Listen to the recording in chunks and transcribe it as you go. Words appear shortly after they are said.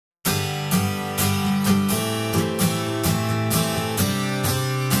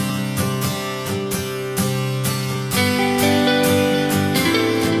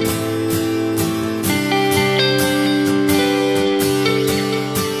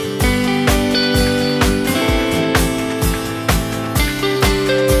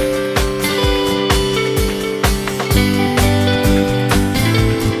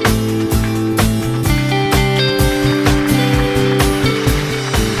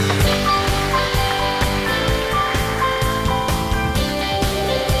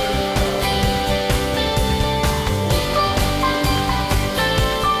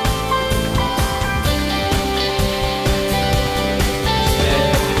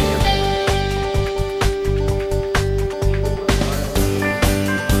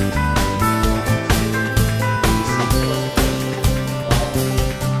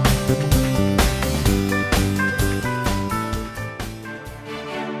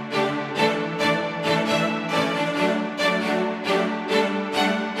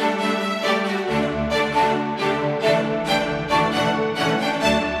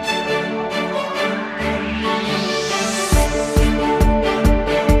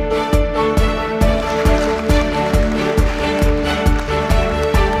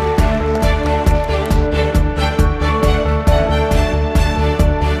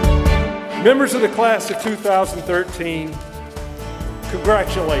Members of the class of 2013,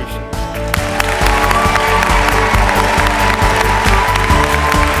 congratulations.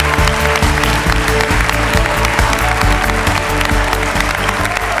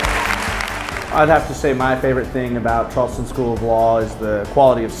 I'd have to say my favorite thing about Charleston School of Law is the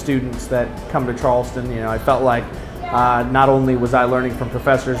quality of students that come to Charleston. You know, I felt like not only was I learning from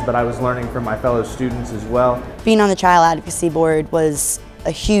professors, but I was learning from my fellow students as well. Being on the Child Advocacy Board was a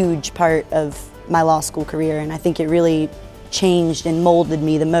huge part of my law school career, and I think it really changed and molded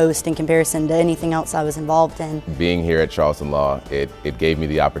me the most in comparison to anything else I was involved in. Being here at Charleston Law, it gave me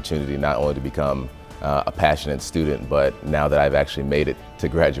the opportunity not only to become a passionate student, but now that I've actually made it to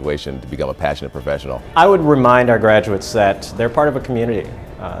graduation, to become a passionate professional. I would remind our graduates that they're part of a community,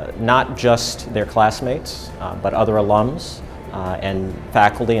 not just their classmates, but other alums and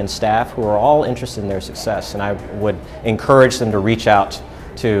faculty and staff who are all interested in their success. And I would encourage them to reach out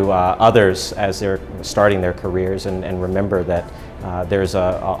to others as they're starting their careers and remember that there's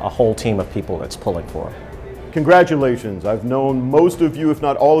a whole team of people that's pulling for them. Congratulations. I've known most of you, if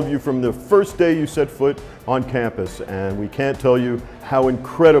not all of you, from the first day you set foot on campus, and we can't tell you how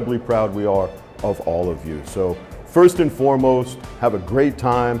incredibly proud we are of all of you. So first and foremost, have a great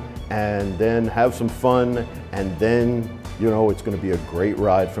time, and then have some fun, and then, you know, it's going to be a great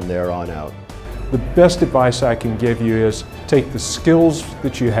ride from there on out. The best advice I can give you is take the skills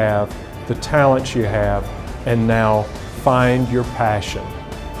that you have, the talents you have, and now find your passion.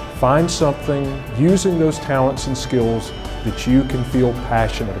 Find something using those talents and skills that you can feel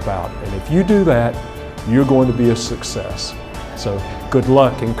passionate about. And if you do that, you're going to be a success. So good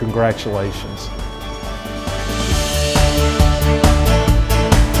luck and congratulations.